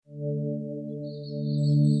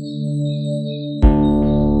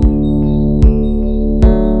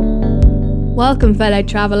Welcome, fellow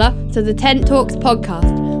traveller, to the Tent Talks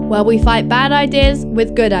podcast, where we fight bad ideas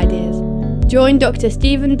with good ideas. Join Dr.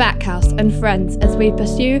 Stephen Backhouse and friends as we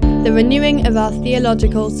pursue the renewing of our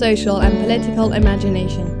theological, social and political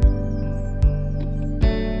imagination.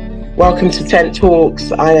 Welcome to Tent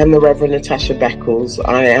Talks. I am the Reverend Natasha Beckles.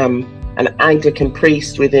 I am an Anglican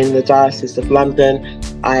priest within the Diocese of London.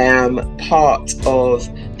 I am part of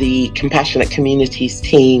the Compassionate Communities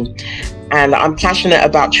team. And I'm passionate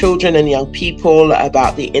about children and young people,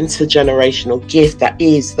 about the intergenerational gift that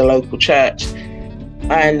is the local church.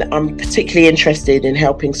 And I'm particularly interested in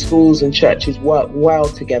helping schools and churches work well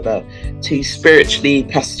together to spiritually,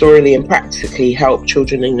 pastorally, and practically help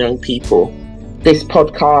children and young people. This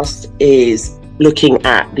podcast is looking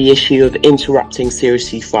at the issue of interrupting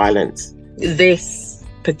serious youth violence. This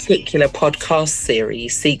particular podcast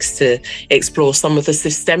series seeks to explore some of the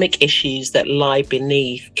systemic issues that lie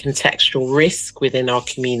beneath contextual risk within our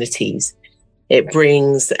communities. It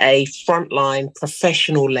brings a frontline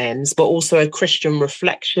professional lens, but also a Christian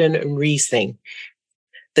reflection and reasoning.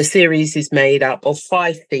 The series is made up of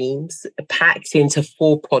 5 themes packed into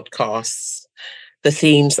 4 podcasts. The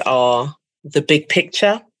themes are the big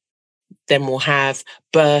picture, then we'll have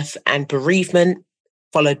birth and bereavement,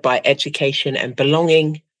 followed by education and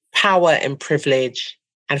belonging, power and privilege,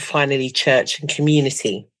 and finally church and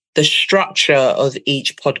community. The structure of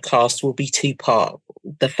each podcast will be 2-part.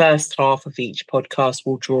 The first half of each podcast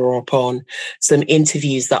will draw upon some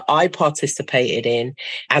interviews that I participated in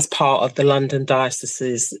as part of the London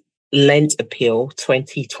Diocese's Lent Appeal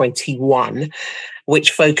 2021,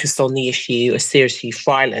 which focused on the issue of serious youth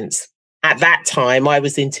violence. At that time, I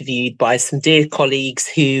was interviewed by some dear colleagues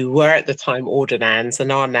who were at the time ordinands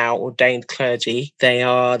and are now ordained clergy. They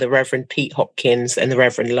are the Reverend Pete Hopkins and the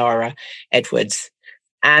Reverend Lara Edwards.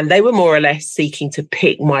 And they were more or less seeking to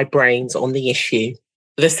pick my brains on the issue.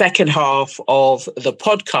 The second half of the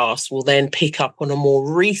podcast will then pick up on a more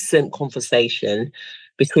recent conversation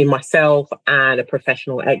between myself and a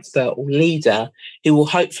professional expert or leader who will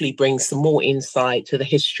hopefully bring some more insight to the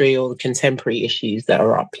history or the contemporary issues that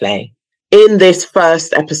are at play. In this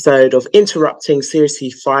first episode of Interrupting Serious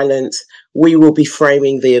Youth Violence, we will be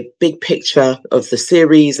framing the big picture of the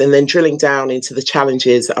series and then drilling down into the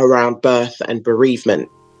challenges around birth and bereavement.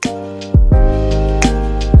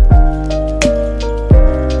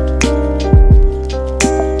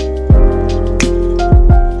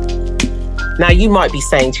 Now, you might be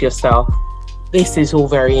saying to yourself, this is all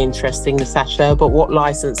very interesting, Natasha, but what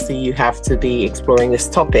license do you have to be exploring this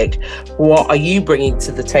topic? What are you bringing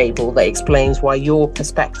to the table that explains why your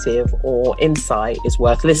perspective or insight is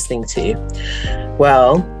worth listening to?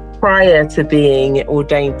 Well, prior to being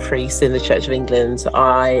ordained priest in the Church of England,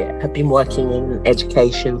 I have been working in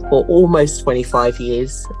education for almost 25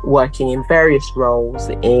 years, working in various roles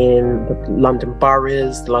in the London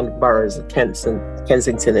boroughs of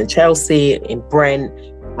Kensington and Chelsea, in Brent,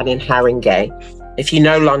 and in Haringey. If you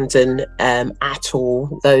know London at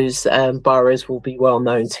all, those boroughs will be well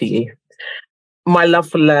known to you. My love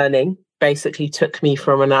for learning basically took me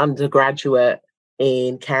from an undergraduate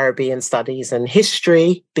in Caribbean Studies and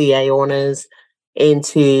History, BA Honours,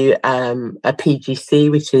 into a PGC,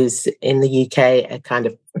 which is in the UK a kind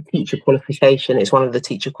of a teacher qualification. It's one of the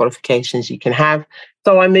teacher qualifications you can have.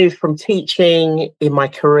 So I moved from teaching in my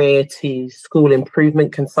career to school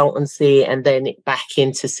improvement consultancy and then back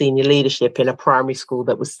into senior leadership in a primary school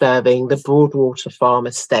that was serving the Broadwater Farm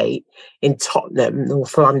estate in Tottenham,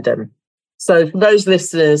 North London. So for those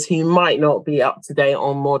listeners who might not be up to date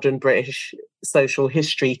on modern British social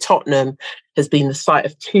history, Tottenham has been the site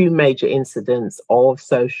of 2 major incidents of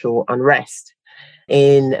social unrest.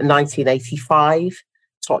 In 1985,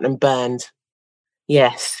 Tottenham burned.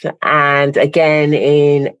 Yes. And again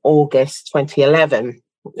in August 2011,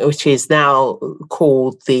 which is now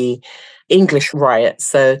called the English riot.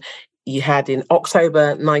 So you had in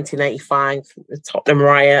October 1985, the Tottenham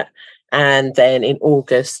riot, and then in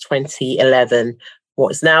August 2011,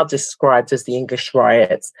 what is now described as the English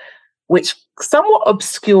riots, which somewhat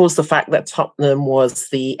obscures the fact that Tottenham was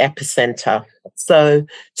the epicenter. So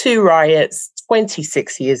 2 riots,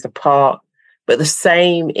 26 years apart, but the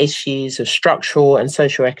same issues of structural and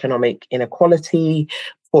socioeconomic inequality,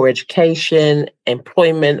 poor education,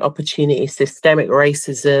 employment opportunities, systemic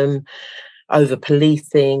racism,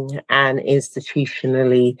 over-policing, and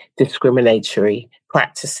institutionally discriminatory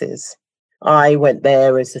practices. I went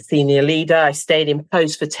there as a senior leader. I stayed in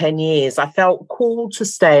post for 10 years. I felt called to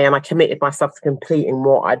stay and I committed myself to completing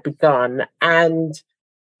what I'd begun. And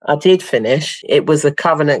I did finish. It was a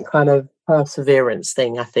covenant kind of perseverance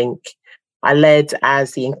thing, I think. I led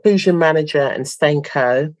as the inclusion manager and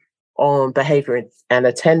Stenco on behaviour and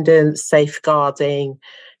attendance, safeguarding,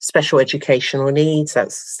 special educational needs,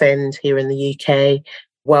 that's SEND here in the UK,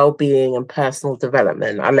 well-being and personal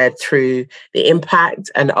development. I led through the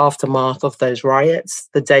impact and aftermath of those riots,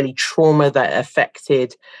 the daily trauma that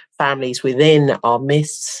affected families within our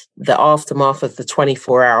midst, the aftermath of the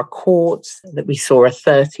 24-hour courts, that we saw a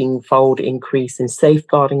 13-fold increase in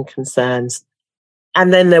safeguarding concerns.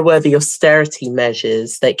 And then there were the austerity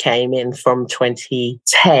measures that came in from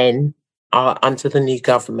 2010 under the new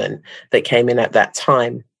government that came in at that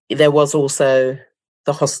time. There was also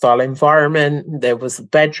the hostile environment, there was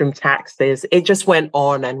bedroom taxes. It just went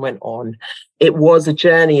on and went on. It was a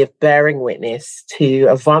journey of bearing witness to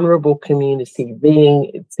a vulnerable community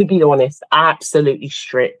being, to be honest, absolutely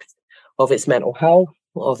stripped of its mental health,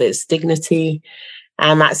 of its dignity.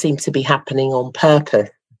 And that seemed to be happening on purpose,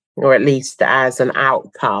 or at least as an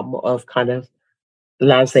outcome of kind of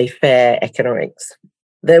laissez-faire economics.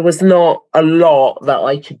 There was not a lot that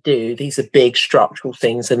I could do. These are big structural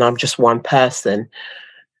things, and I'm just one person.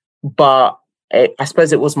 But I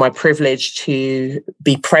suppose it was my privilege to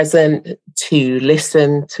be present, to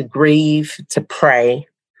listen, to grieve, to pray.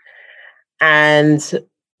 And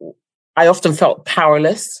I often felt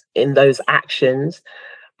powerless in those actions.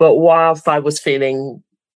 But whilst I was feeling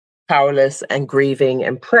powerless and grieving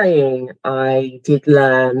and praying, I did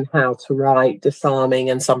learn how to write disarming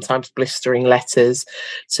and sometimes blistering letters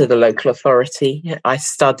to the local authority. I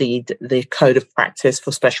studied the Code of Practice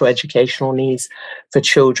for Special Educational Needs for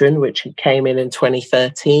Children, which came in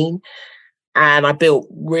 2013. And I built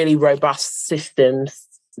really robust systems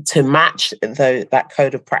to match that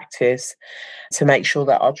Code of Practice to make sure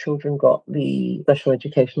that our children got the special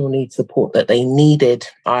educational needs support that they needed.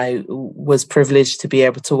 I was privileged to be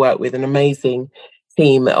able to work with an amazing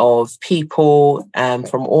team of people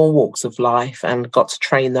from all walks of life and got to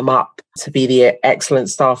train them up to be the excellent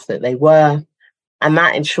staff that they were. And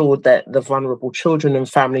that ensured that the vulnerable children and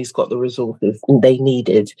families got the resources they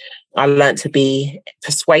needed. I learned to be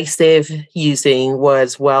persuasive, using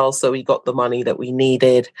words well, so we got the money that we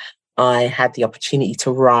needed. I had the opportunity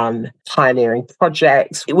to run pioneering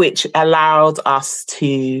projects, which allowed us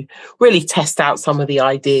to really test out some of the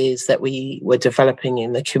ideas that we were developing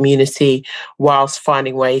in the community, whilst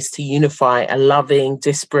finding ways to unify a loving,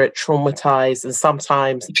 disparate, traumatized, and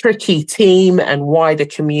sometimes tricky team and wider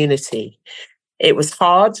community. It was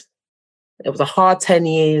hard. It was a hard 10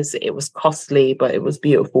 years. It was costly, but it was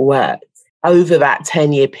beautiful work. Over that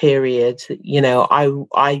 10-year period,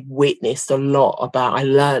 I witnessed I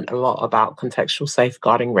learned a lot about contextual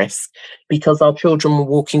safeguarding risk because our children were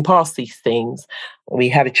walking past these things. We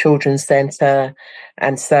had a children's centre.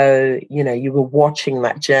 And so, you were watching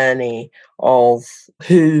that journey of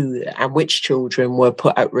who and which children were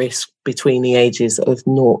put at risk between the ages of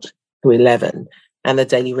 0 to 11 and the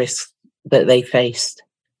daily risks that they faced.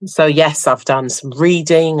 So yes, I've done some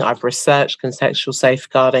reading, I've researched contextual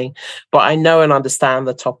safeguarding, but I know and understand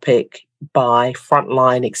the topic by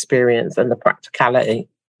frontline experience and the practicality.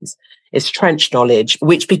 It's trench knowledge,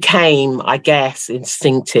 which became, I guess,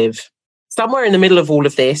 instinctive. Somewhere in the middle of all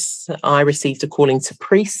of this, I received a calling to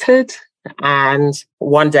priesthood. And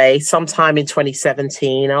one day, sometime in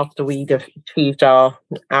 2017, after we'd achieved our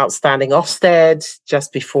outstanding Ofsted,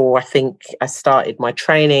 just before I think I started my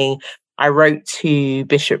training, I wrote to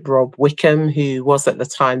Bishop Rob Wickham, who was at the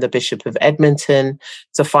time the Bishop of Edmonton,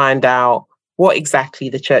 to find out what exactly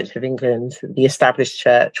the Church of England, the established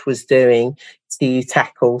church, was doing to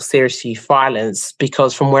tackle serious youth violence,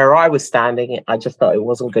 because from where I was standing, I just thought it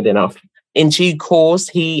wasn't good enough. In due course,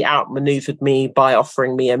 he outmaneuvered me by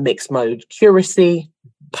offering me a mixed mode curacy,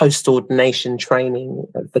 post-ordination training.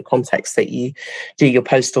 The context that you do your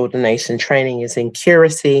post-ordination training is in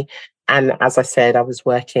curacy. And as I said, I've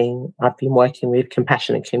been working with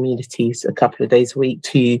compassionate communities a couple of days a week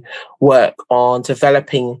to work on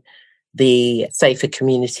developing the Safer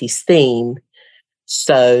Communities theme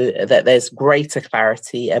so that there's greater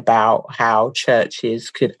clarity about how churches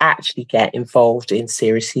could actually get involved in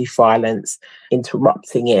serious youth violence,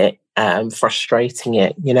 interrupting it, frustrating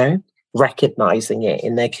it, recognizing it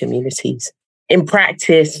in their communities. In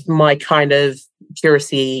practice, my kind of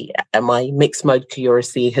curacy, my mixed mode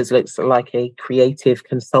curacy has looked like a creative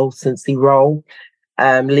consultancy role,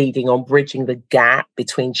 leading on bridging the gap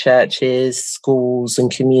between churches, schools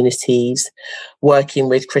and communities, working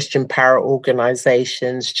with Christian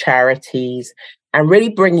para-organizations, charities, and really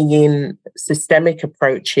bringing in systemic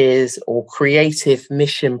approaches or creative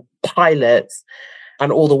mission pilots,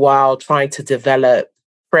 and all the while trying to develop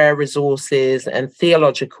prayer resources and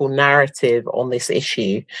theological narrative on this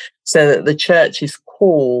issue so that the church's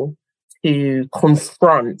call to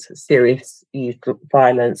confront serious youth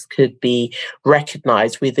violence could be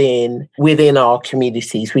recognised within our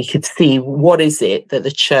communities. We could see what is it that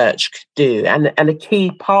the church could do. And a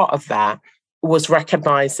key part of that was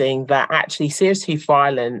recognising that actually serious youth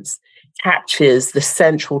violence captures the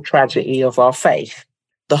central tragedy of our faith.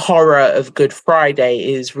 The horror of Good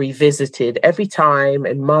Friday is revisited every time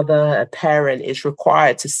a mother, a parent is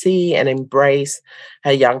required to see and embrace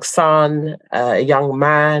a young son, a young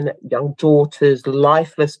man, young daughter's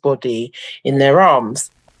lifeless body in their arms.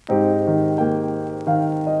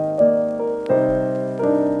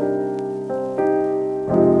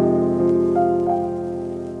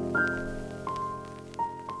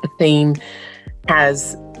 The theme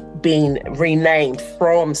has been renamed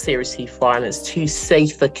from serious youth violence to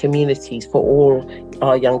safer communities for all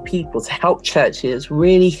our young people, to help churches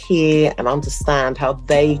really hear and understand how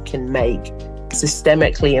they can make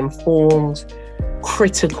systemically informed,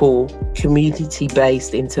 critical,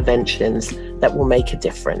 community-based interventions that will make a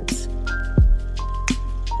difference.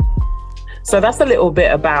 So that's a little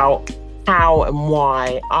bit about how and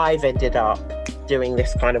why I've ended up doing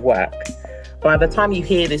this kind of work. By the time you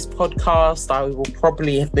hear this podcast, I will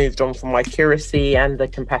probably have moved on from my curacy and the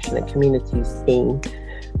Compassionate Communities team.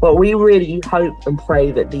 But we really hope and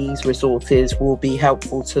pray that these resources will be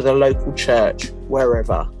helpful to the local church,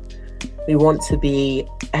 wherever. We want to be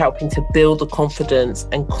helping to build the confidence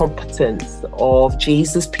and competence of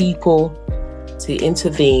Jesus' people to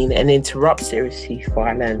intervene and interrupt serious youth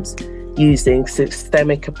violence using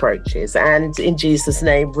systemic approaches, and in Jesus'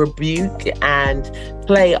 name, rebuke and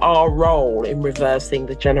play our role in reversing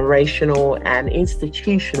the generational and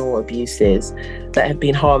institutional abuses that have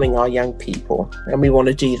been harming our young people. And we want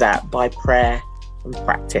to do that by prayer and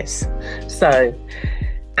practice. So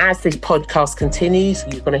as this podcast continues,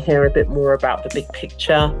 you're going to hear a bit more about the big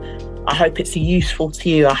picture. I hope it's useful to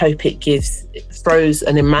you. I hope it throws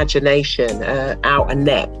an imagination out a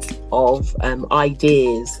net of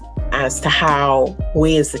ideas as to how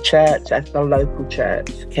we as the church, as the local church,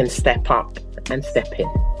 can step up and step in.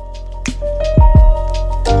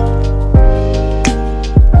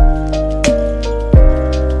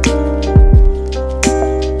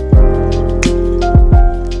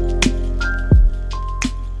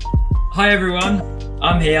 Hi everyone,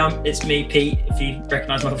 I'm here. It's me, Pete, if you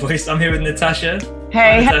recognise my voice. I'm here with Natasha.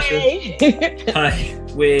 Hey, Hi, Natasha. hey. Hi.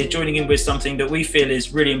 We're joining in with something that we feel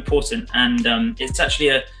is really important, and it's actually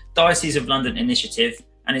a Diocese of London initiative,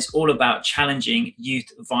 and it's all about challenging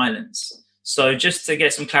youth violence. So just to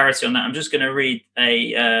get some clarity on that, I'm just going to read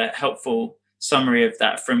a helpful summary of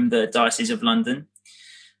that from the Diocese of London.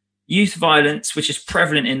 Youth violence, which is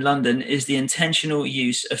prevalent in London, is the intentional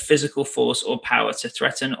use of physical force or power to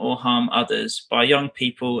threaten or harm others by young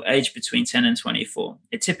people aged between 10 and 24.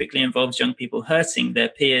 It typically involves young people hurting their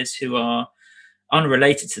peers who are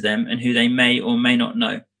unrelated to them and who they may or may not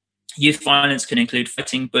know. Youth violence can include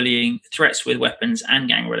fighting, bullying, threats with weapons, and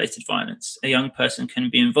gang-related violence. A young person can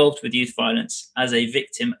be involved with youth violence as a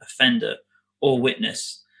victim, offender, or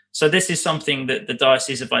witness. So this is something that the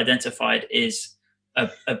diocese have identified is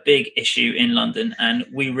a big issue in London, and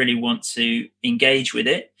we really want to engage with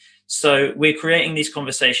it. So we're creating these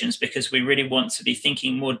conversations because we really want to be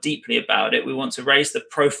thinking more deeply about it. We want to raise the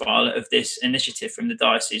profile of this initiative from the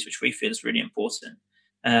diocese, which we feel is really important.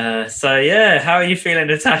 How are you feeling,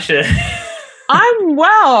 Natasha? I'm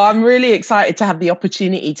well. I'm really excited to have the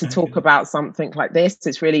opportunity to talk about something like this.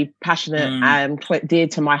 It's really passionate and dear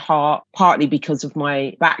to my heart, partly because of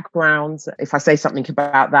my background. If I say something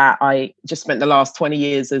about that, I just spent the last 20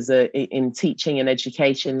 years in teaching and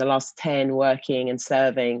education, the last 10 working and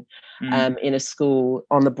serving in a school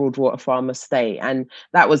on the Broadwater Farm estate. And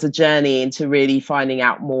that was a journey into really finding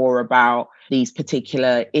out more about these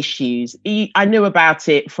particular issues. I knew about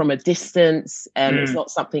it from a distance. It's not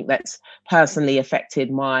something that's personally affected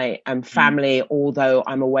my family, although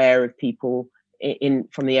I'm aware of people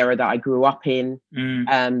from the era that I grew up in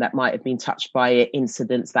that might have been touched by it,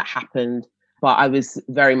 incidents that happened, but I was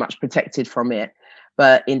very much protected from it.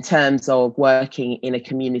 But in terms of working in a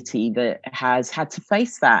community that has had to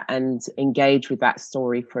face that and engage with that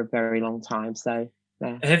story for a very long time. So,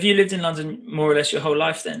 yeah. Have you lived in London more or less your whole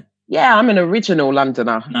life then? Yeah, I'm an original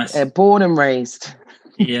Londoner. Nice. Born and raised.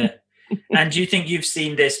 Yeah. And do you think you've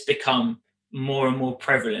seen this become more and more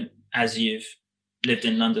prevalent as you've lived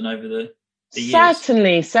in London over the the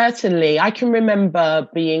years? Certainly. I can remember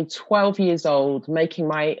being 12 years old, making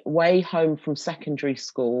my way home from secondary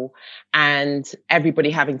school, and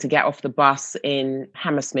everybody having to get off the bus in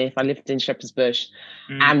Hammersmith. I lived in Shepherd's Bush,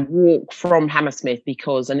 and walk from Hammersmith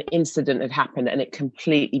because an incident had happened and it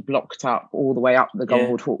completely blocked up all the way up the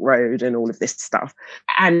Goldhawk Road and all of this stuff.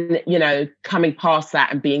 And, you know, coming past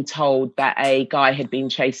that and being told that a guy had been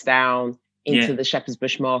chased down into the Shepherd's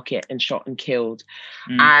Bush market and shot and killed.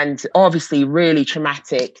 And obviously really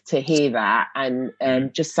traumatic to hear that, and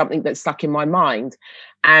just something that stuck in my mind.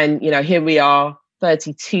 And, you know, here we are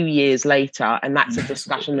 32 years later, and that's a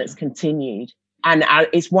discussion that's continued. And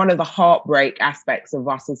it's one of the heartbreak aspects of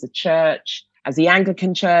us as a church, as the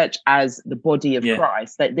Anglican Church, as the body of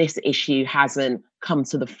Christ, that this issue hasn't come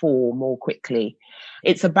to the fore more quickly.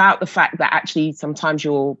 It's about the fact that actually sometimes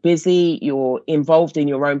you're busy, you're involved in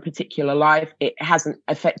your own particular life. It hasn't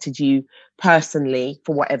affected you personally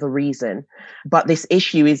for whatever reason. But this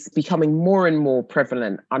issue is becoming more and more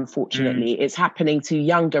prevalent, unfortunately. It's happening to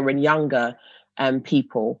younger and younger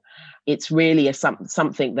people. It's really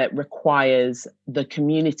something that requires the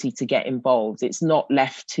community to get involved. It's not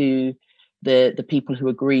left to the people who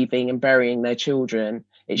are grieving and burying their children.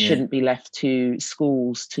 It shouldn't be left to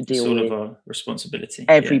schools to deal with. It's all of our responsibility.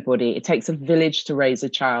 Everybody. It takes a village to raise a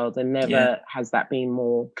child, and never has that been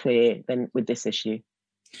more clear than with this issue.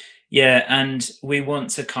 Yeah, and we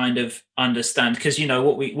want to kind of understand, because, you know,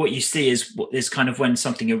 what you see is kind of when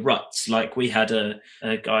something erupts. Like we had a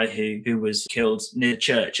guy who was killed near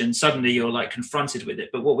church, and suddenly you're like confronted with it.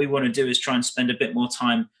 But what we want to do is try and spend a bit more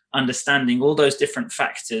time understanding all those different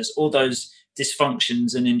factors, all those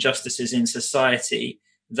dysfunctions and injustices in society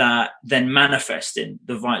that then manifest in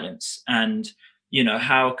the violence. And, you know,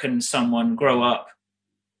 how can someone grow up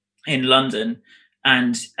in London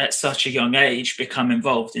and at such a young age become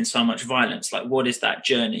involved in so much violence? Like, what is that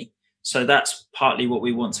journey? So that's partly what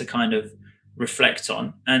we want to kind of reflect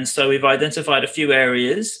on. And so we've identified a few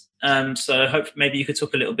areas. So I hope maybe you could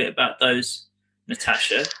talk a little bit about those,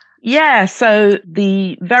 Natasha. Yeah, so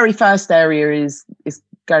the very first area is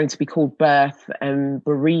going to be called birth and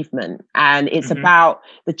bereavement. And it's about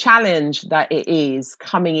the challenge that it is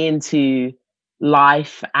coming into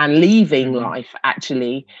life and leaving life,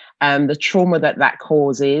 actually, the trauma that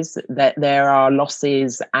causes, that there are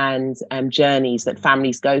losses and journeys that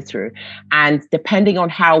families go through. And depending on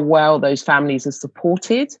how well those families are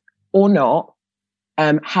supported or not,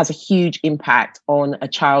 has a huge impact on a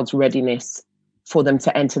child's readiness for them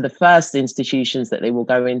to enter the first institutions that they will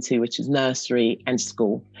go into, which is nursery and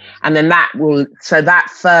school. And then that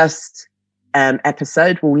first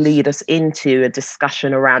episode will lead us into a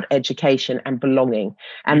discussion around education and belonging,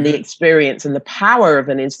 and the experience and the power of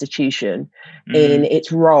an institution in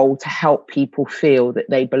its role to help people feel that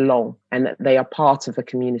they belong and that they are part of a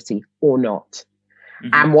community or not.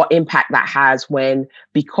 And what impact that has when,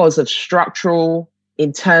 because of structural,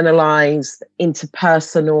 internalized,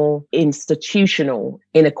 interpersonal, institutional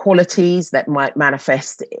inequalities that might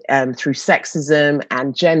manifest through sexism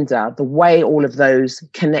and gender, the way all of those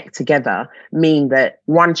connect together mean that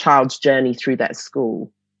one child's journey through that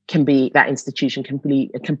school can be, that institution can be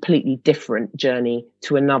a completely different journey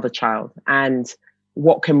to another child. And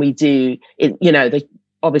what can we do?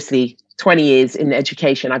 Obviously 20 years in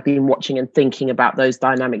education, I've been watching and thinking about those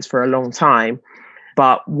dynamics for a long time.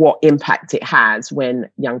 But what impact it has when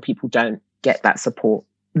young people don't get that support.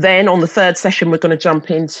 Then on the third session, we're going to jump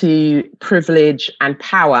into privilege and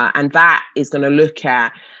power. And that is going to look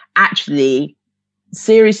at, actually,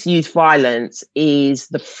 serious youth violence is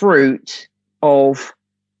the fruit of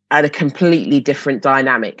a completely different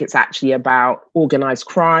dynamic. It's actually about organized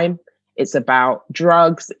crime. It's about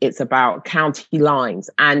drugs. It's about county lines.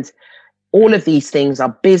 And all of these things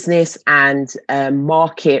are business and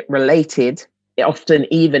market related. It often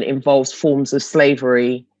even involves forms of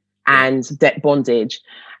slavery and debt bondage.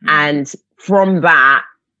 And from that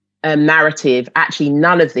narrative, actually,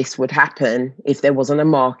 none of this would happen if there wasn't a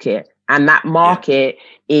market. And that market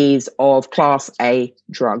is of Class A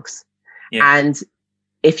drugs. And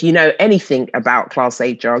if you know anything about Class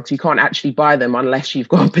A drugs, you can't actually buy them unless you've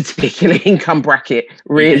got a particular income bracket,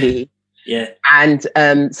 really.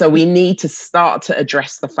 And so we need to start to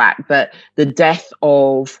address the fact that the death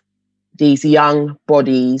of these young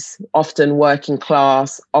bodies, often working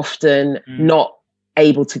class, often not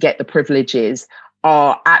able to get the privileges,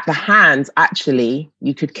 are at the hands, actually,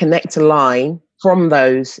 you could connect a line from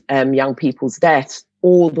those young people's deaths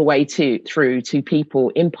all the way through to people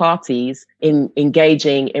in parties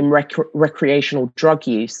engaging in recreational drug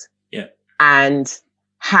use. And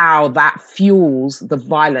how that fuels the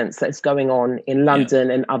violence that's going on in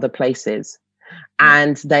London and other places.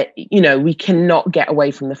 And that, we cannot get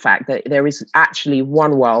away from the fact that there is actually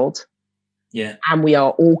one world. Yeah. And we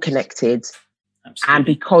are all connected. Absolutely. And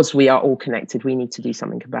because we are all connected, we need to do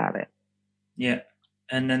something about it. Yeah.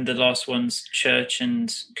 And then the last one's church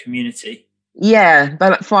and community. Yeah,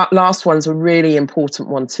 that last one's a really important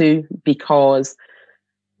one too, because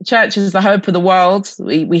church is the hope of the world.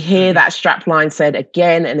 We hear that strapline said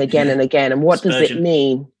again and again and again. And what does it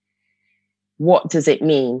mean? What does it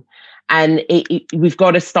mean? And we've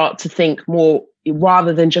got to start to think more,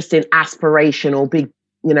 rather than just in aspirational big,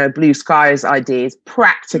 blue skies ideas,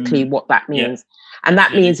 practically what that means. Yeah, and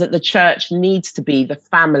that means that the church needs to be the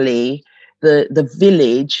family, the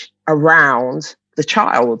village around the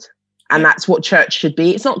child. And that's what church should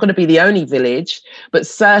be. It's not going to be the only village, but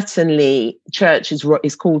certainly church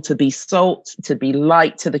is called to be salt, to be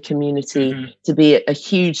light to the community, to be a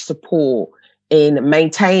huge support in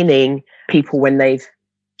maintaining people when they've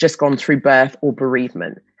just gone through birth or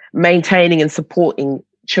bereavement, maintaining and supporting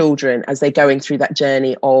children as they're going through that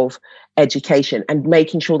journey of education, and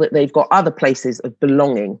making sure that they've got other places of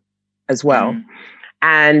belonging as well.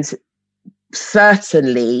 And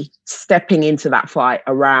certainly stepping into that fight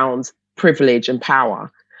around privilege and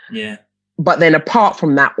power. Yeah. But then apart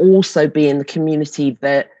from that, also being the community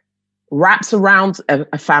that wraps around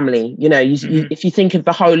a family. If you think of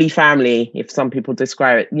the Holy Family, if some people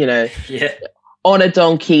describe it, on a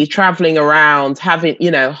donkey, traveling around, having,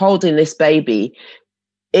 holding this baby,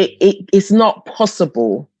 it's not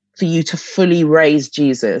possible for you to fully raise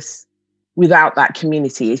Jesus without that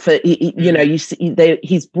community. You see,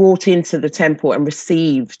 he's brought into the temple and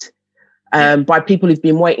received by people who've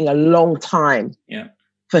been waiting a long time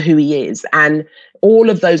for who he is. And all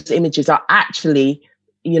of those images are actually,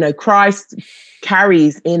 Christ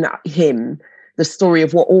carries in him the story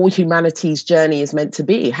of what all humanity's journey is meant to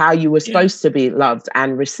be, how you were supposed to be loved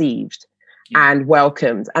and received and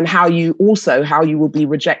welcomed, and how you will be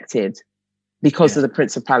rejected because of the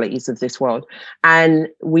principalities of this world. And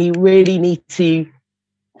we really need to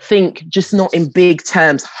think, just not in big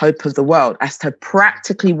terms, hope of the world, as to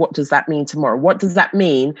practically what does that mean tomorrow? What does that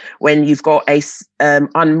mean when you've got a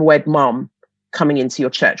unwed mom coming into your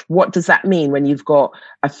church? What does that mean when you've got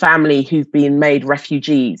a family who've been made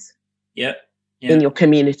refugees in your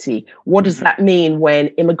community? What does that mean when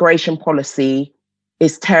immigration policy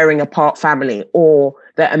is tearing apart family, or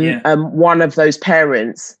that one of those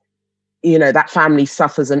parents, that family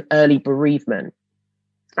suffers an early bereavement?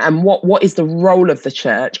 And what is the role of the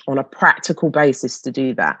church on a practical basis to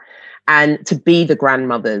do that? And to be the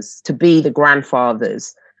grandmothers, to be the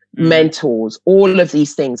grandfathers, mentors, all of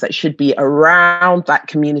these things that should be around that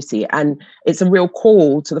community. And it's a real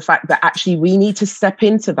call to the fact that actually we need to step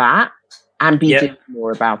into that and be doing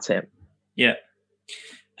more about it. Yeah.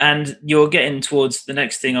 And you're getting towards the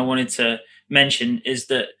next thing I wanted to mention, is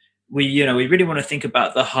that we really want to think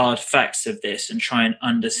about the hard facts of this and try and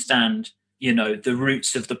understand, the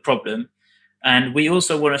roots of the problem. And we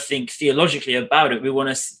also want to think theologically about it. We want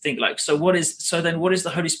to think what is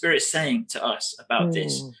the Holy Spirit saying to us about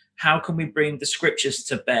this? How can we bring the scriptures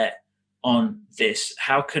to bear on this?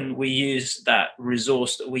 How can we use that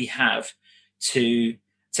resource that we have to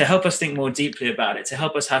help us think more deeply about it, to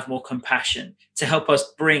help us have more compassion, to help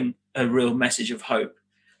us bring a real message of hope,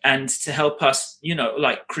 and to help us,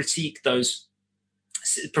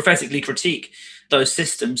 prophetically critique those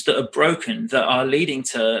systems that are broken, that are leading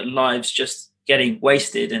to lives just getting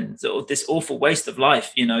wasted, and this awful waste of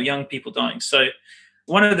life, young people dying. So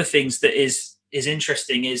one of the things that is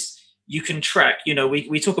interesting is you can track,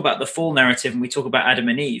 we talk about the fall narrative and we talk about Adam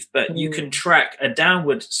and Eve, but you can track a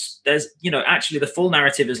downward, there's, actually the fall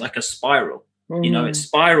narrative is like a spiral, it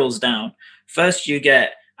spirals down. First you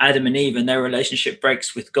get Adam and Eve and their relationship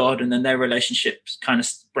breaks with God, and then their relationship kind of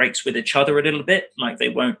breaks with each other a little bit, like they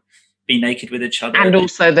won't be naked with each other. And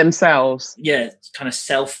also themselves. Yeah, kind of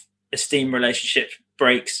self-esteem relationship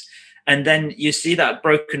breaks. And then you see that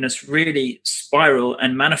brokenness really spiral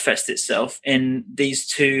and manifest itself in these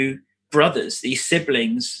two brothers, these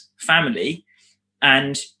siblings, family.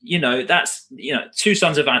 And, that's, two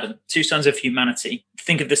sons of Adam, two sons of humanity.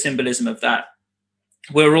 Think of the symbolism of that.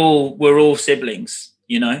 We're all siblings,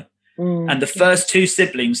 and the first two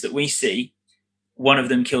siblings that we see, one of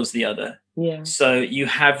them kills the other. Yeah. So you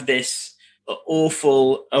have this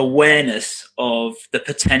awful awareness of the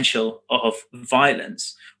potential of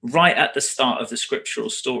violence right at the start of the scriptural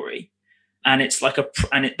story. And it's like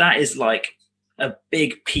that is like a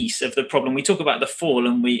big piece of the problem. We talk about the fall,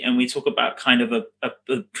 and we talk about kind of a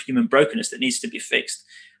human brokenness that needs to be fixed.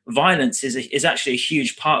 Violence is actually a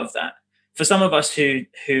huge part of that. For some of us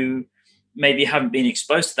who maybe haven't been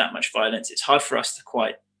exposed to that much violence, it's hard for us to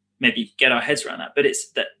quite maybe get our heads around that. But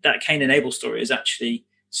it's that Cain and Abel story is actually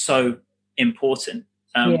so important.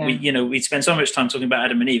 We spend so much time talking about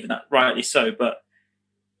Adam and Eve, and that rightly so, but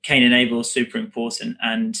Cain and Abel is super important.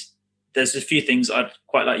 And there's a few things I'd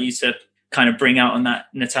quite like you to kind of bring out on that,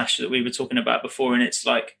 Natasha, that we were talking about before. And it's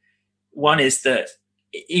like, one is that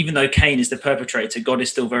even though Cain is the perpetrator, God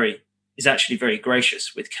is actually very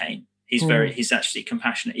gracious with Cain. He's actually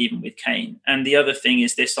compassionate even with Cain. And the other thing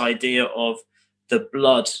is this idea of the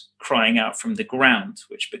blood crying out from the ground,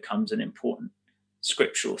 which becomes an important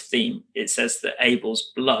scriptural theme. It says that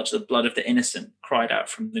Abel's blood, the blood of the innocent, cried out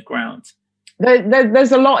from the ground.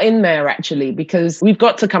 There's a lot in there, actually, because we've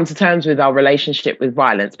got to come to terms with our relationship with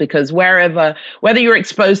violence, because whether you're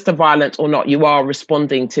exposed to violence or not, you are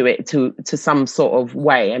responding to it to some sort of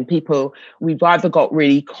way. And we've either got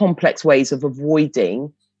really complex ways of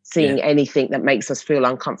avoiding seeing anything that makes us feel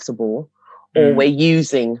uncomfortable, or we're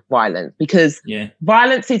using violence, because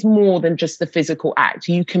violence is more than just the physical act.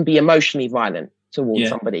 You can be emotionally violent towards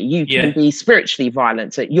somebody. You can be spiritually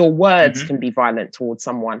violent. Your words can be violent towards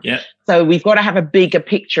someone. Yeah. So we've got to have a bigger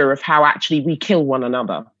picture of how actually we kill one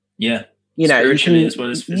another. Yeah. Spiritually as well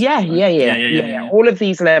as physically. Yeah. All of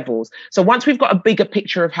these levels. So once we've got a bigger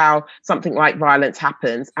picture of how something like violence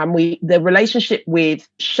happens, and the relationship with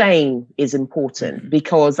shame is important,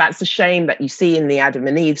 because that's the shame that you see in the Adam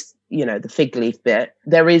and Eve's, the fig leaf bit.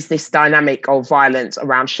 There is this dynamic of violence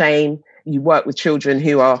around shame. You work with children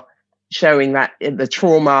who are showing that the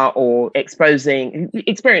trauma or experiencing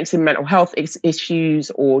mental health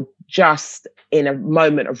issues, or just in a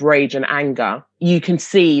moment of rage and anger, you can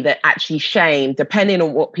see that actually shame, depending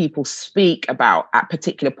on what people speak about at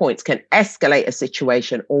particular points, can escalate a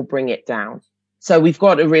situation or bring it down. So we've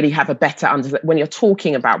got to really have a better understanding. When you're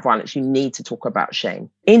talking about violence, you need to talk about shame.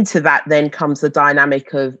 Into that then comes the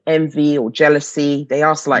dynamic of envy or jealousy. They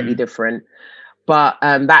are slightly different. But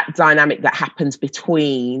that dynamic that happens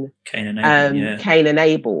between Cain and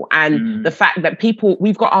Abel, and the fact that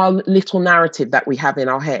we've got our little narrative that we have in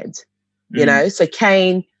our head, So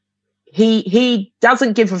Cain, he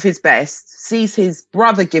doesn't give of his best, sees his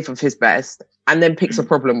brother give of his best, and then picks a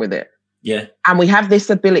problem with it. Yeah. And we have this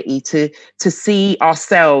ability to see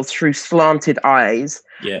ourselves through slanted eyes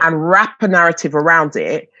and wrap a narrative around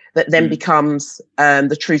it that then becomes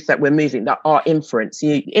the truth that we're moving, that our inference.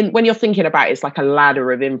 When you're thinking about it, it's like a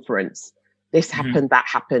ladder of inference. This happened, that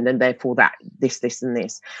happened, and therefore that, this, and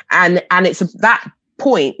this. And it's that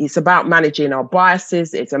point, it's about managing our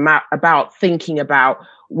biases. It's about thinking about,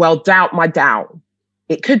 doubt my doubt.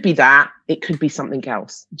 It could be that, it could be something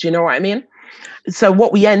else. Do you know what I mean? So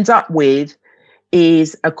what we end up with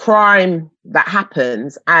is a crime that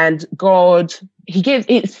happens, and God,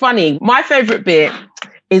 it's funny. My favorite bit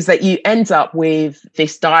is that you end up with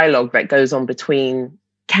this dialogue that goes on between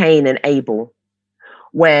Cain and Abel,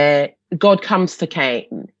 where God comes to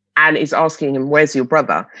Cain and is asking him, where's your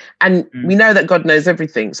brother? And we know that God knows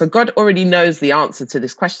everything. So God already knows the answer to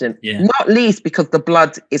this question, not least because the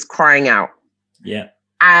blood is crying out. Yeah.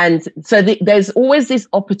 And so there's always this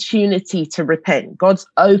opportunity to repent. God's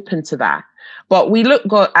open to that. But we look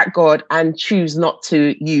at God and choose not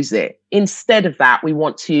to use it. Instead of that, we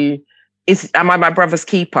want to, am I my brother's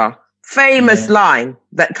keeper? Famous line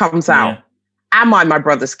that comes out. Am I my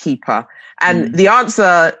brother's keeper? And the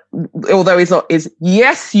answer, although it's not, is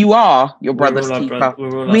yes, you are your brother's keeper.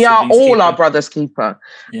 We are all our brother's keeper.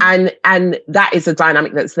 Yeah. And that is a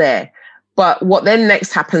dynamic that's there. But what then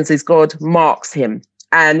next happens is God marks him,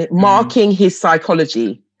 and marking his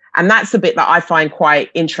psychology. And that's the bit that I find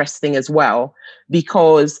quite interesting as well,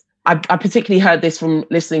 because I particularly heard this from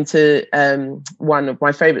listening to one of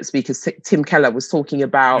my favorite speakers, Tim Keller, was talking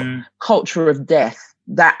about culture of death,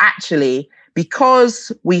 that actually,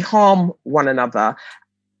 because we harm one another,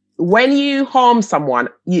 when you harm someone,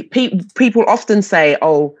 people often say,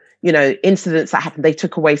 incidents that happened, they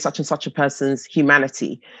took away such and such a person's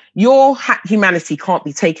humanity. Your humanity can't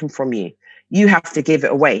be taken from you. You have to give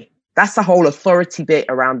it away. That's the whole authority bit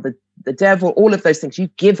around the devil, all of those things. You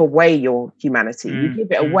give away your humanity. You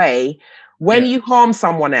give it away. When you harm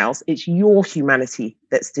someone else, it's your humanity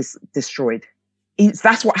that's destroyed.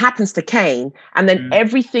 That's what happens to Cain. And then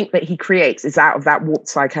everything that he creates is out of that warped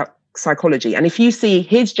psychology. And if you see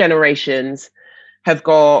his generations have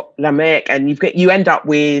got Lamech, and you end up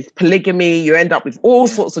with polygamy, you end up with all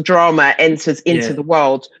sorts of drama enters into the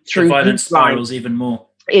world through the violence spirals even more.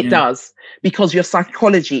 It does, because your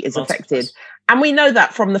psychology is affected. And we know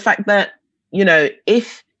that from the fact that,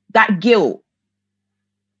 if that guilt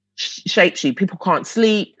shapes you, people can't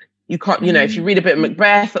sleep. You can't, if you read a bit of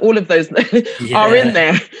Macbeth, all of those are in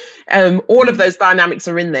there. All of those dynamics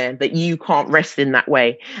are in there, that you can't rest in that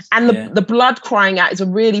way. And the blood crying out is a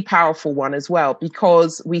really powerful one as well,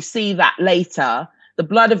 because we see that later, the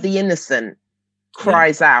blood of the innocent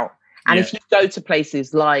cries out. And if you go to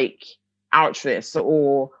places like Auschwitz,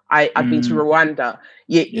 or I've been to Rwanda,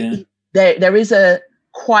 there is a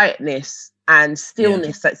quietness and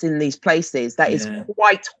stillness that's in these places that is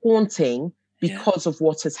quite haunting because of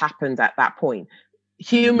what has happened at that point.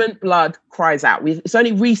 Human blood cries out. It's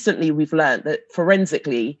only recently we've learned that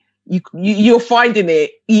forensically you're finding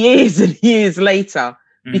it years and years later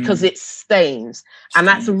because it stains. And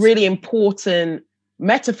that's a really important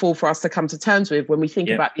metaphor for us to come to terms with when we think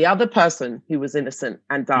about the other person who was innocent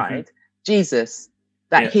and died, Jesus,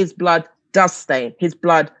 that his blood does stain. His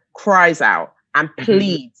blood cries out and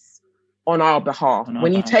pleads on our behalf.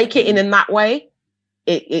 When you take it in that way,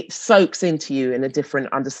 it soaks into you in a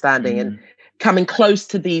different understanding. And coming close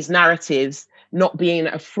to these narratives, not being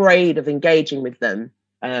afraid of engaging with them.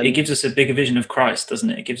 It gives us a bigger vision of Christ,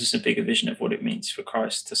 doesn't it? It gives us a bigger vision of what it means for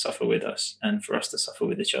Christ to suffer with us and for us to suffer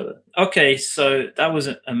with each other. Okay, so that was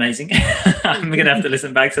amazing. I'm going to have to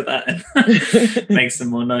listen back to that and make some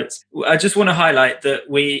more notes. I just want to highlight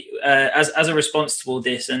that we, as a response to all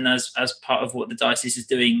this, and as part of what the diocese is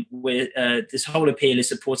doing, this whole appeal is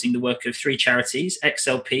supporting the work of 3 charities: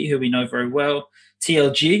 XLP, who we know very well,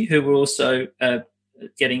 TLG, who we're also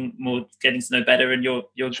getting to know better, and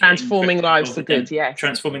you're transforming lives for good.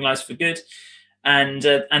 Transforming lives for good, and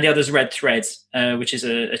the other's Red Thread, which is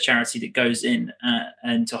a charity that goes in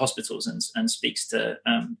into hospitals and speaks to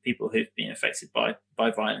people who've been affected by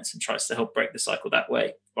violence and tries to help break the cycle that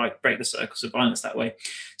way, break the circles of violence that way.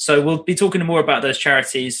 So we'll be talking more about those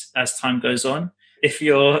charities as time goes on. If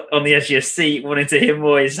you're on the edge of your seat wanting to hear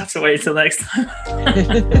more, you just have to wait until next time.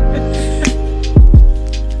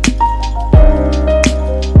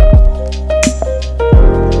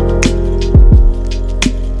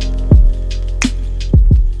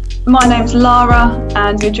 My name's Lara,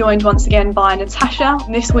 and we're joined once again by Natasha.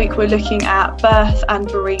 This week we're looking at birth and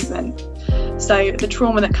bereavement. So the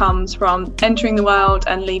trauma that comes from entering the world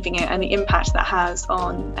and leaving it, and the impact that has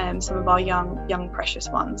on some of our young precious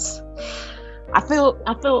ones. I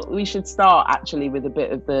thought we should start actually with a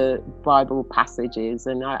bit of the Bible passages,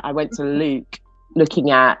 and I went to Luke,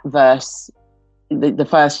 looking at the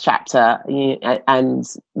first chapter, and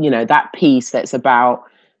that piece that's about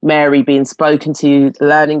Mary being spoken to,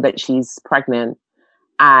 learning that she's pregnant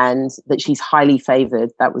and that she's highly favored.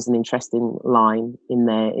 That was an interesting line in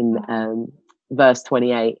there in verse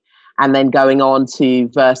 28. And then going on to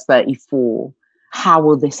verse 34, how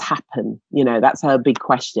will this happen? That's her big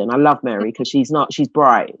question. I love Mary because she's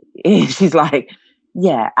bright. She's like,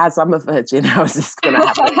 as I'm a virgin, how is this going to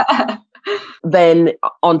happen? Then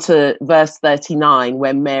on to verse 39,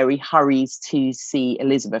 where Mary hurries to see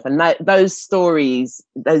Elizabeth. And those stories,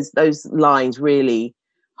 those lines really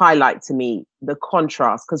highlight to me the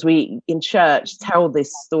contrast, because we in church tell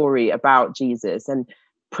this story about Jesus and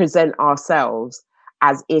present ourselves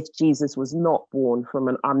as if Jesus was not born from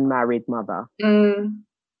an unmarried mother.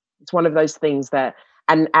 It's one of those things that,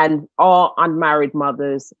 and are unmarried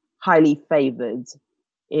mothers highly favored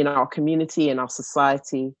in our community, in our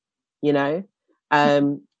society?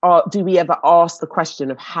 Or do we ever ask the question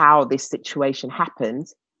of how this situation happened?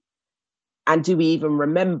 And do we even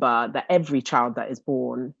remember that every child that is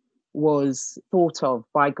born was thought of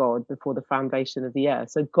by God before the foundation of the earth?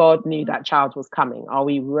 So God knew that child was coming. Are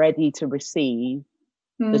we ready to receive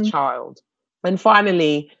the child? And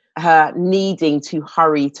finally, her needing to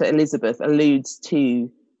hurry to Elizabeth alludes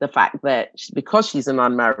to the fact that because she's an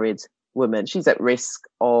unmarried woman, she's at risk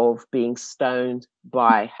of being stoned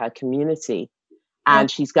by her community.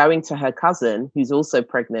 And she's going to her cousin, who's also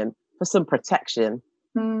pregnant, for some protection,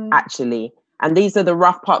 actually. And these are the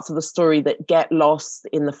rough parts of the story that get lost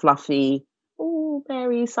in the fluffy,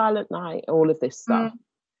 very silent night, all of this stuff.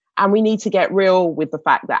 And we need to get real with the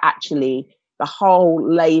fact that actually the whole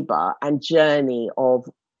labor and journey of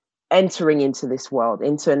entering into this world,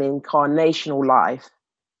 into an incarnational life,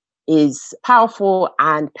 is powerful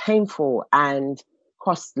and painful and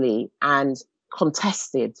costly and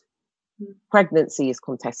contested. Pregnancy is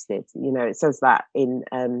contested. It says that in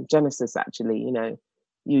Genesis, actually,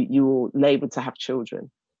 you will labor to have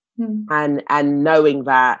children. And knowing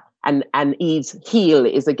that, and Eve's heel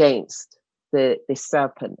is against this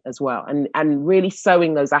serpent as well. And really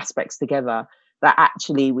sewing those aspects together, that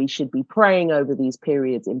actually we should be praying over these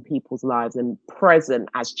periods in people's lives and present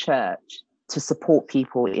as church to support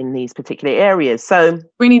people in these particular areas. So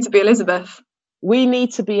we need to be Elizabeth. We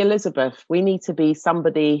need to be Elizabeth. We need to be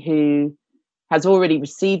somebody who has already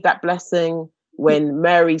received that blessing when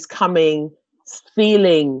Mary's coming,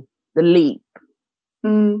 feeling the leap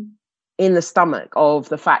Mm. in the stomach of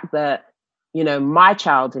the fact that, you know, my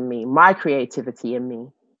child in me, my creativity in me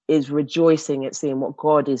is rejoicing at seeing what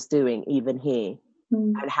God is doing even here,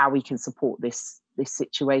 and how we can support this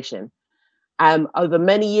situation. Over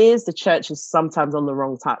many years, the church is sometimes on the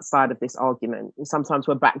wrong side of this argument. And sometimes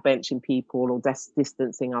we're backbenching people or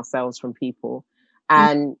distancing ourselves from people.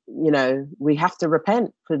 And, you know, we have to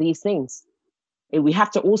repent for these things. We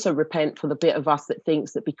have to also repent for the bit of us that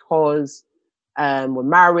thinks that because we're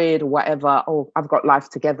married or whatever, oh, I've got life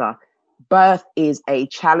together. Birth is a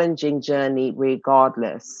challenging journey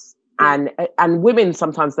regardless. And women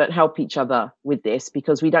sometimes don't help each other with this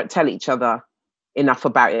because we don't tell each other enough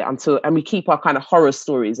about it and we keep our kind of horror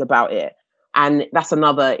stories about it. And that's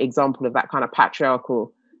another example of that kind of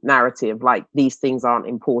patriarchal narrative, like these things aren't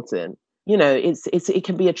important. You know, it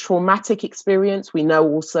can be a traumatic experience. We know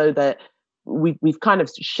also that we've kind of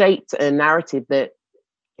shaped a narrative that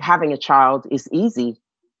having a child is easy.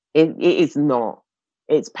 It is not.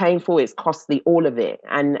 It's painful, it's costly, all of it.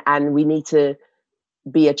 And we need to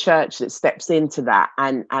be a church that steps into that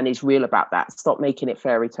and is real about that. Stop making it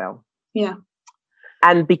fairy tale. Yeah.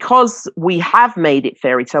 And because we have made it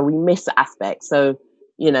fairy tale, we miss aspects. So,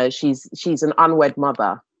 you know, she's an unwed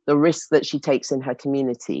mother, the risk that she takes in her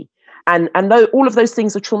community. And though all of those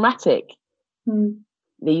things are traumatic,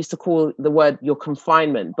 they used to call the word your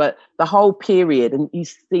confinement, but the whole period, and you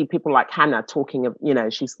see people like Hannah talking of, you know,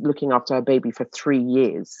 she's looking after her baby for 3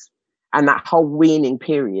 years. And that whole weaning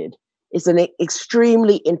period is an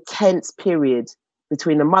extremely intense period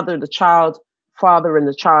between the mother and the child, father and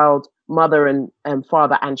the child, mother and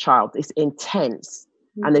father and child. It's intense.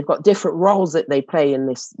 And they've got different roles that they play in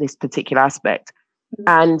this particular aspect.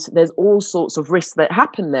 And there's all sorts of risks that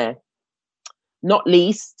happen there, not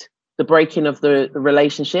least the breaking of the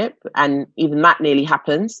relationship. And even that nearly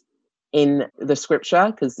happens in the scripture,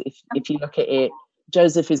 because if you look at it,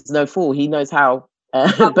 Joseph is no fool. He knows how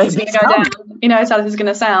babies go down. He knows how this is going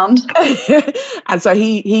to sound. And so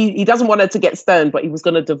he doesn't want her to get stoned, but he was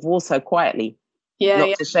going to divorce her quietly.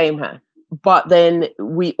 Not to shame her. But then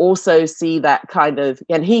we also see that kind of,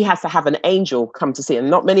 and he has to have an angel come to see him.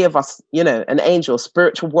 Not many of us, you know, an angel,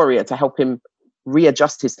 spiritual warrior to help him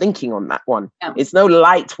readjust his thinking on that one. Yeah. It's no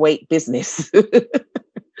lightweight business.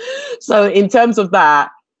 So in terms of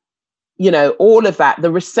that, you know, all of that,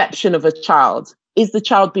 the reception of a child, is the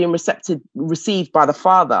child being received by the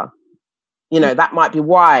father? You know, that might be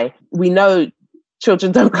why we know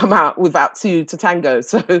children don't come out without two to tango.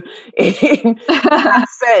 So in that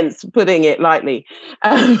sense, putting it lightly.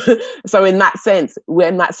 So in that sense,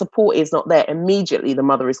 when that support is not there, immediately the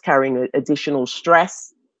mother is carrying additional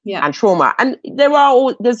stress and trauma. And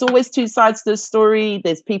there's always two sides to the story.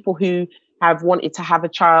 There's people who have wanted to have a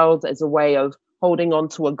child as a way of holding on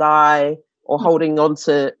to a guy or holding on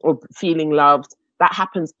to or feeling loved. That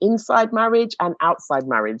happens inside marriage and outside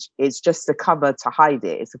marriage. It's just a cover to hide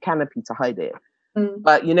it. It's a canopy to hide it.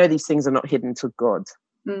 But, you know, these things are not hidden to God.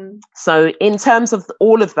 So in terms of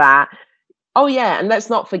all of that, and let's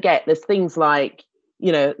not forget, there's things like,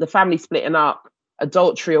 you know, the family splitting up,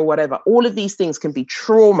 adultery or whatever. All of these things can be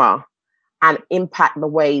trauma and impact the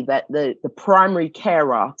way that the primary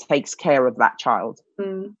carer takes care of that child.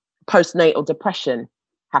 Postnatal depression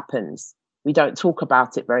happens. We don't talk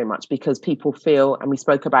about it very much because people feel, and we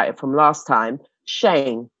spoke about it from last time,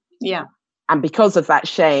 shame. Yeah. And because of that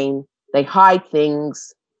shame, they hide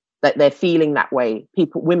things that they're feeling that way.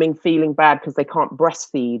 Women feeling bad because they can't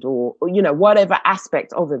breastfeed or, you know, whatever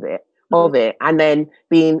aspect of it, and then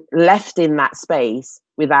being left in that space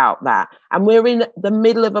without that. And we're in the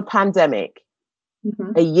middle of a pandemic,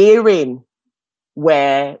 a year in,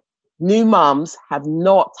 where new mums have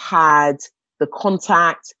not had the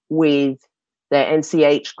contact with their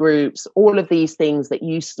NCH groups, all of these things that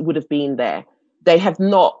would have been there. They have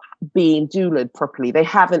not been doulaed properly. They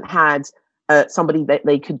haven't had somebody that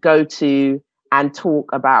they could go to and talk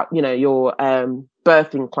about, you know, your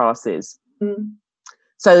birthing classes.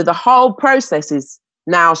 So the whole process is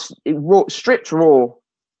now stripped raw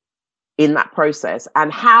in that process.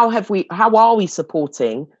 And how are we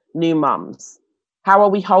supporting new mums? How are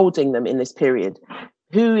we holding them in this period?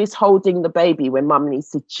 Who is holding the baby when mum needs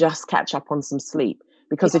to just catch up on some sleep?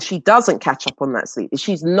 Because if she doesn't catch up on that sleep, if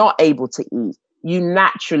she's not able to eat,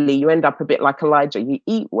 you end up a bit like Elijah. You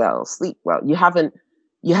eat well, sleep well. You haven't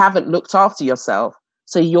looked after yourself.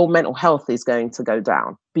 So your mental health is going to go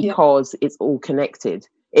down because it's all connected.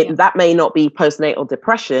 That may not be postnatal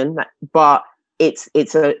depression, but it's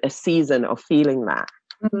a season of feeling that.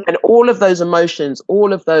 And all of those emotions,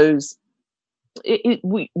 all of those,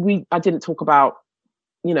 I didn't talk about,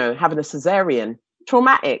 you know, having a cesarean,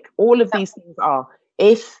 traumatic. All of these things are,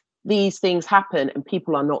 if these things happen and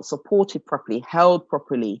people are not supported properly, held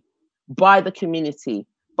properly by the community,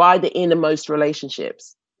 by the innermost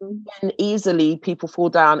relationships, then easily people fall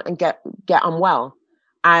down and get unwell.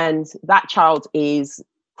 And that child is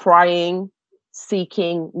crying,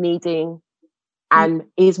 seeking, needing. And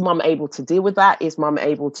is mum able to deal with that? Is mum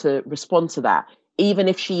able to respond to that? Even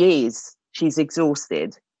if she's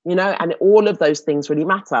exhausted, and all of those things really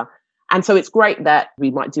matter. And so it's great that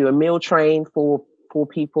we might do a meal train for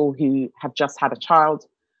people who have just had a child.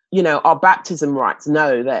 Our baptism rites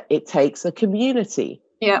know that it takes a community.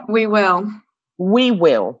 Yeah, we will.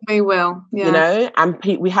 Yeah. And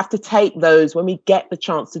we have to take those when we get the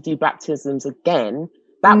chance to do baptisms again.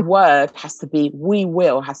 That word has to be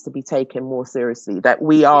taken more seriously, that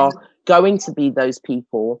we are going to be those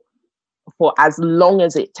people for as long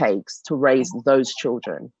as it takes to raise those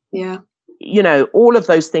children. Yeah. All of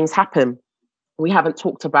those things happen. We haven't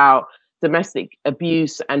talked about domestic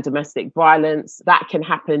abuse and domestic violence. That can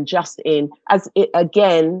happen just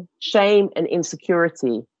again, shame and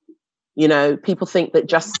insecurity. People think that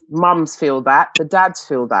just mums feel that, the dads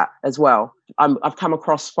feel that as well. I've come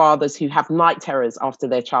across fathers who have night terrors after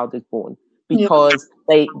their child is born because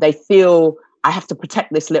they feel, I have to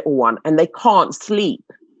protect this little one, and they can't sleep.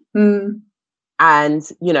 And,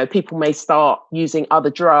 people may start using other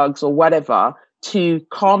drugs or whatever to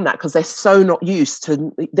calm that because they're so not used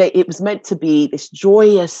to it was meant to be this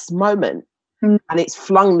joyous moment. And it's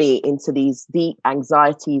flung me into these deep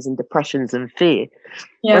anxieties and depressions and fear.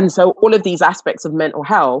 Yeah. And so all of these aspects of mental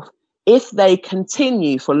health, if they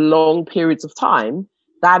continue for long periods of time,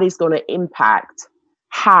 that is going to impact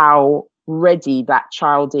how ready that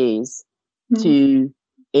child is to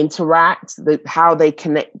interact, how they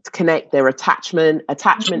connect their attachment.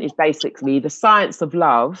 Attachment is basically the science of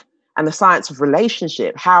love and the science of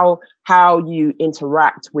relationship, how you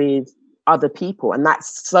interact with other people. And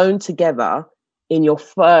that's sewn together in your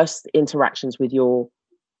first interactions with your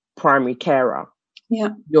primary carer. Yeah.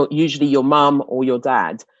 Usually your mum or your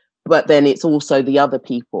dad, but then it's also the other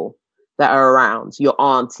people that are around, your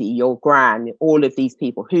auntie, your gran, all of these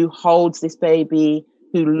people who holds this baby,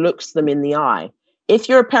 who looks them in the eye. If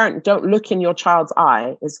you're a parent, don't look in your child's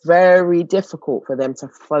eye, it's very difficult for them to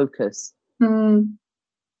focus.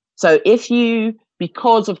 So if you,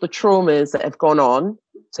 because of the traumas that have gone on,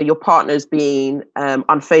 so your partner's been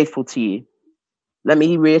unfaithful to you, let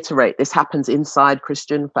me reiterate, this happens inside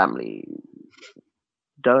Christian families.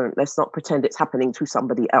 Let's not pretend it's happening to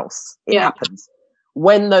somebody else. It happens.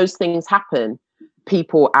 When those things happen,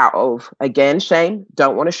 people out of, again, shame,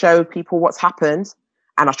 don't want to show people what's happened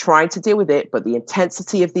and are trying to deal with it. But the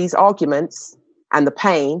intensity of these arguments and the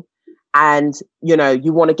pain, and,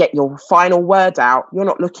 you want to get your final word out, you're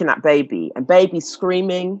not looking at baby, and baby's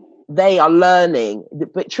screaming. They are learning,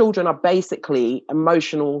 but children are basically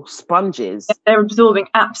emotional sponges. They're absorbing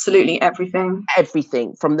absolutely everything.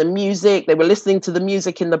 Everything from the music. They were listening to the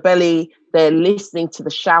music in the belly. They're listening to the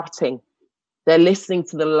shouting. They're listening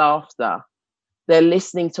to the laughter. They're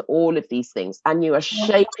listening to all of these things. And you are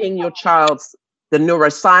shaping your the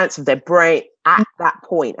neuroscience of their brain at that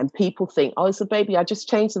point. And people think, oh, it's a baby. I just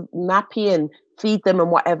change the nappy and feed them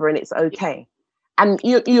and whatever, and it's okay. And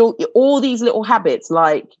you all these little habits,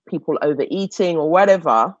 like people overeating or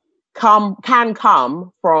whatever, can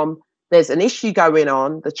come from, there's an issue going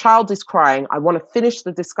on, the child is crying, I want to finish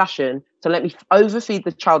the discussion, so let me overfeed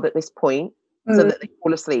the child at this point so that they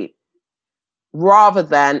fall asleep. Rather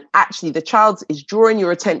than actually the child is drawing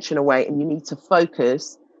your attention away and you need to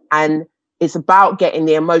focus, and it's about getting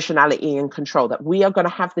the emotionality in control, that we are going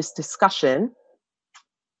to have this discussion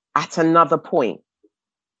at another point.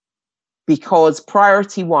 Because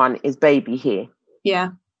priority one is baby here.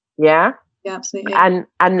 Yeah. Yeah. Yeah, absolutely.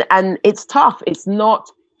 And it's tough. It's not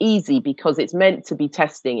easy because it's meant to be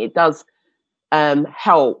testing. It does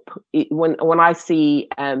help when I see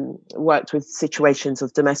worked with situations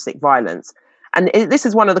of domestic violence. And this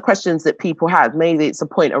is one of the questions that people have. Maybe it's a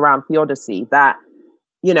point around theodicy that,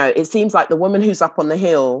 it seems like the woman who's up on the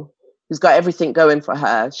hill, who's got everything going for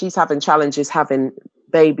her, she's having challenges having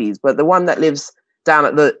babies. But the one that lives down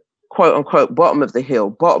at the quote unquote bottom of the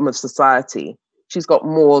hill, bottom of society, she's got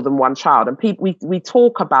more than one child. And we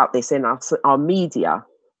talk about this in our media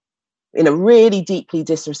in a really deeply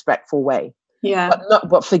disrespectful way. Yeah.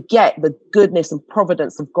 But forget the goodness and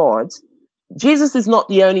providence of God. Jesus is not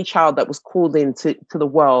the only child that was called into the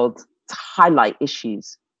world to highlight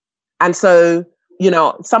issues. And so,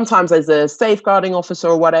 sometimes as a safeguarding officer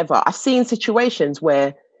or whatever, I've seen situations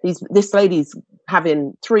where this lady's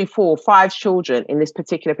having 3, 4, 5 children in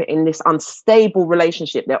this unstable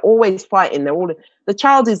relationship. They're always fighting. The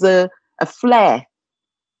child is a flare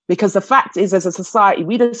Because the fact is, as a society,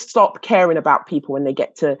 we just stop caring about people when they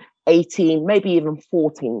get to 18, maybe even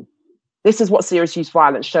 14. This is what serious youth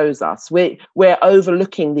violence shows us. We're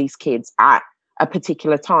overlooking these kids at a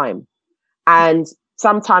particular time. And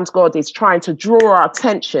sometimes God is trying to draw our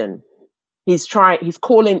attention. He's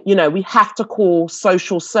calling, we have to call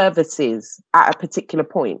social services at a particular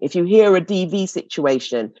point. If you hear a DV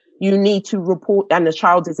situation, you need to report, and the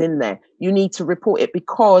child is in there. You need to report it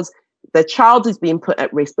because the child is being put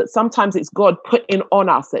at risk, but sometimes it's God putting on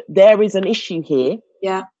us that there is an issue here.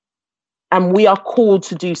 Yeah. And we are called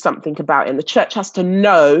to do something about it. And the church has to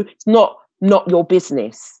know it's not your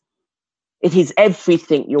business. It is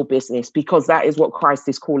everything your business, because that is what Christ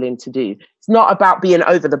is calling to do. It's not about being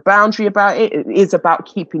over the boundary about it. It is about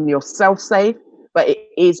keeping yourself safe, but it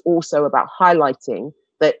is also about highlighting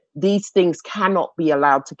that these things cannot be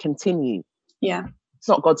allowed to continue. Yeah. It's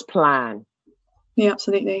not God's plan. Yeah,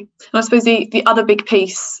 absolutely. And I suppose the other big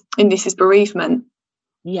piece in this is bereavement.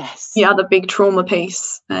 Yes. The other big trauma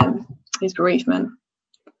piece is bereavement.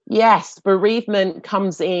 Yes, bereavement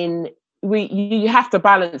comes in. You have to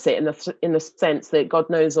balance it in the sense that God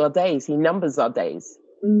knows our days. He numbers our days.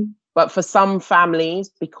 Mm. But for some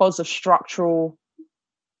families, because of structural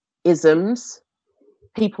isms,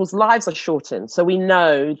 people's lives are shortened. So we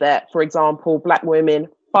know that, for example, Black women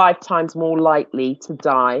 5 times more likely to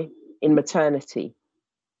die in maternity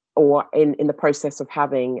or in the process of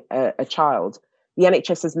having a child. The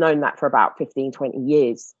NHS has known that for about 15, 20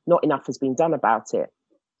 years. Not enough has been done about it.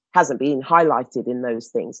 Hasn't been highlighted in those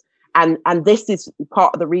things. And this is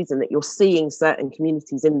part of the reason that you're seeing certain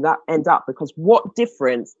communities in that end up, because what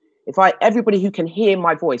difference, everybody who can hear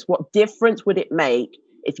my voice, what difference would it make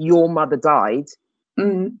if your mother died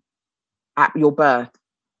at your birth,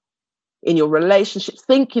 in your relationship?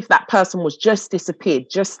 Think if that person was just disappeared,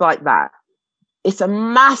 just like that. It's a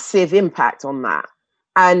massive impact on that.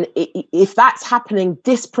 And if that's happening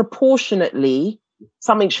disproportionately,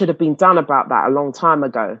 something should have been done about that a long time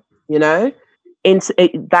ago,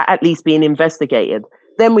 that at least being investigated.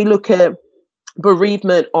 Then we look at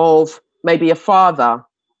bereavement of maybe a father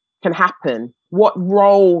can happen. What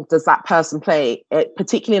role does that person play,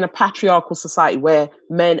 particularly in a patriarchal society where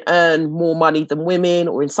men earn more money than women,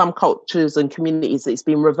 or in some cultures and communities it's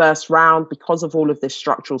been reversed round because of all of this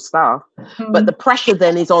structural stuff. But the pressure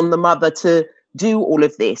then is on the mother to do all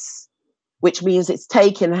of this, which means it's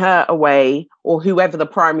taking her away, or whoever the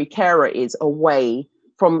primary carer is, away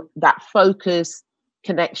from that focus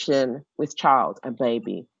connection with child and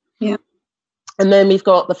baby. Yeah. And then we've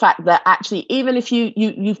got the fact that actually, even if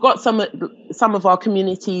you've got some of our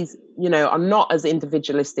communities, are not as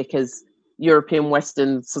individualistic as European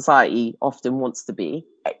Western society often wants to be.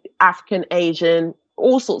 African, Asian,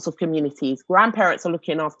 all sorts of communities, grandparents are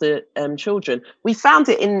looking after children. We found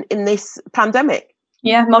it in this pandemic.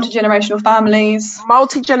 Yeah, multi-generational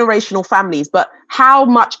families, but how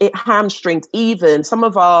much it hamstringed even some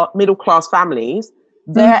of our middle-class families.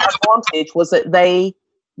 Their advantage was that they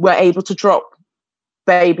were able to drop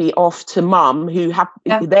baby off to mum,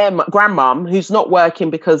 their grandmum, who's not working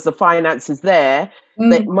because the finance is there,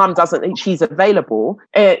 that mum doesn't think she's available.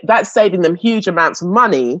 That's saving them huge amounts of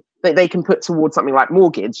money that they can put towards something like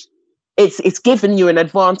mortgage. It's given you an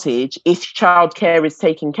advantage if childcare is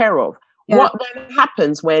taken care of. Yeah. What then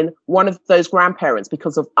happens when one of those grandparents,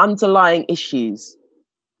 because of underlying issues,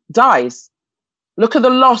 dies? Look at the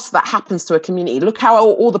loss that happens to a community. Look how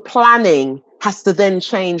all the planning has to then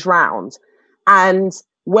change round. And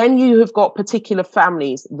when you have got particular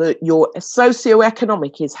families, your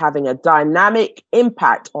socioeconomic is having a dynamic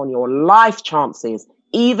impact on your life chances.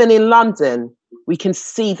 Even in London, we can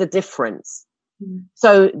see the difference.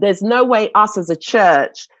 So there's no way us as a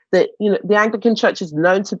church that, the Anglican Church is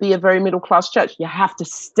known to be a very middle class church. You have to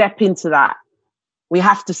step into that. We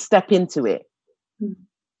have to step into it.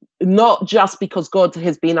 Not just because God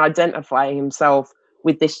has been identifying himself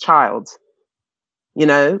with this child,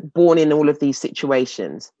 born in all of these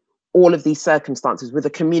situations, all of these circumstances, with a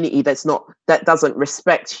community that doesn't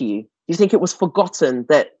respect you. You think it was forgotten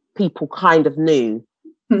that people kind of knew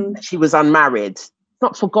that she was unmarried? It's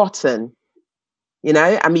not forgotten,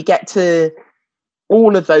 and we get to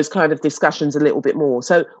all of those kind of discussions a little bit more.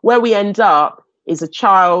 So where we end up is a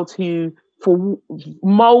child who, for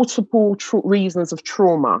multiple reasons of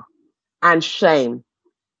trauma and shame,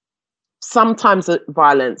 sometimes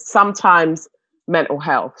violence, sometimes mental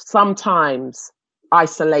health, sometimes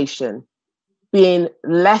isolation, being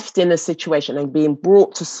left in a situation and being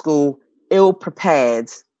brought to school ill prepared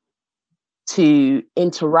to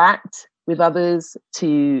interact with others,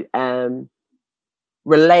 to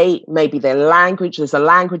relate, maybe their language. There's a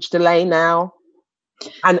language delay now.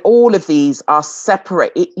 And all of these are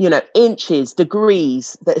separate, inches,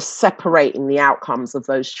 degrees that are separating the outcomes of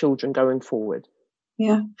those children going forward.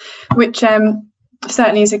 Yeah, which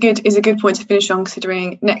certainly is a good point to finish on,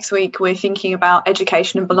 considering next week we're thinking about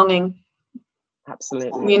education and belonging.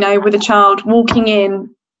 Absolutely. With a child walking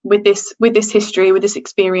in with this history, with this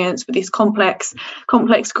experience, with this complex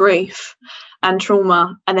grief and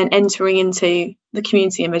trauma, and then entering into the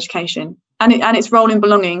community of education and its role in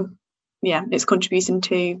belonging. Yeah, it's contributing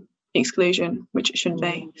to exclusion, which it shouldn't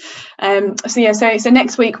be. So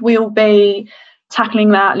next week we'll be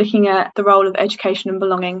tackling that, looking at the role of education and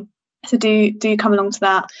belonging. So do come along to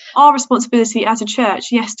that. Our responsibility as a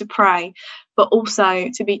church, yes, to pray, but also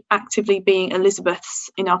to be actively being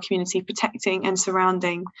Elizabeths in our community, protecting and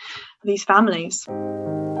surrounding these families.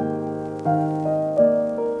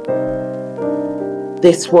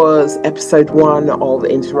 This was episode 1 of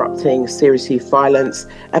Interrupting Serious Youth Violence.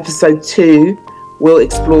 Episode 2 will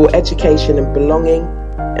explore education and belonging,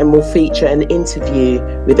 and will feature an interview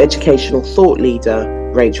with educational thought leader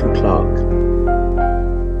Rachel Clark.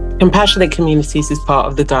 Compassionate Communities is part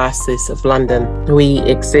of the Diocese of London. We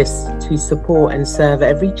exist to support and serve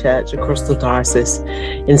every church across the diocese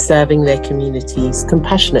in serving their communities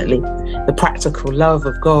compassionately, the practical love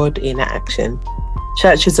of God in action.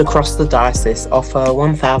 Churches across the diocese offer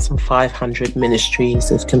 1,500 ministries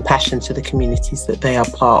of compassion to the communities that they are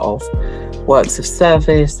part of, works of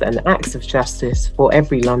service and acts of justice for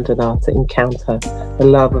every Londoner to encounter the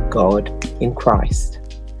love of God in Christ.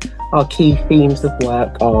 Our key themes of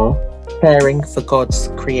work are caring for God's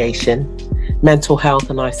creation, mental health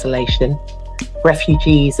and isolation,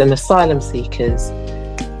 refugees and asylum seekers,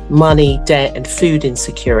 money, debt and food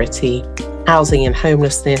insecurity, housing and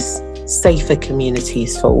homelessness, safer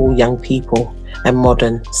communities for all young people, and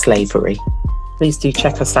modern slavery. Please do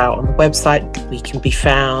check us out on the website. We can be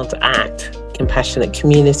found at Compassionate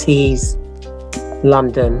Communities,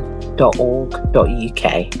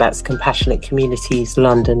 London.org.uk. That's Compassionate Communities,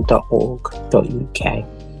 London.org.uk.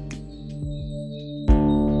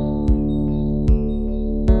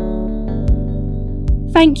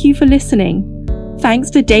 Thank you for listening. Thanks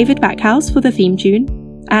to David Backhouse for the theme tune,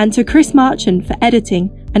 and to Chris Marchand for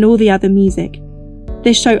editing and all the other music.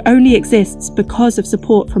 This show only exists because of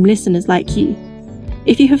support from listeners like you.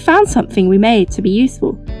 If you have found something we made to be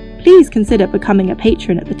useful, please consider becoming a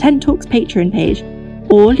patron at the Tent Talks Patreon page,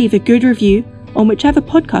 or leave a good review on whichever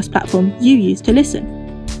podcast platform you use to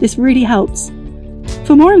listen. This really helps.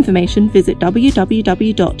 For more information, visit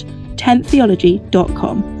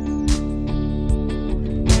www.tenttheology.com.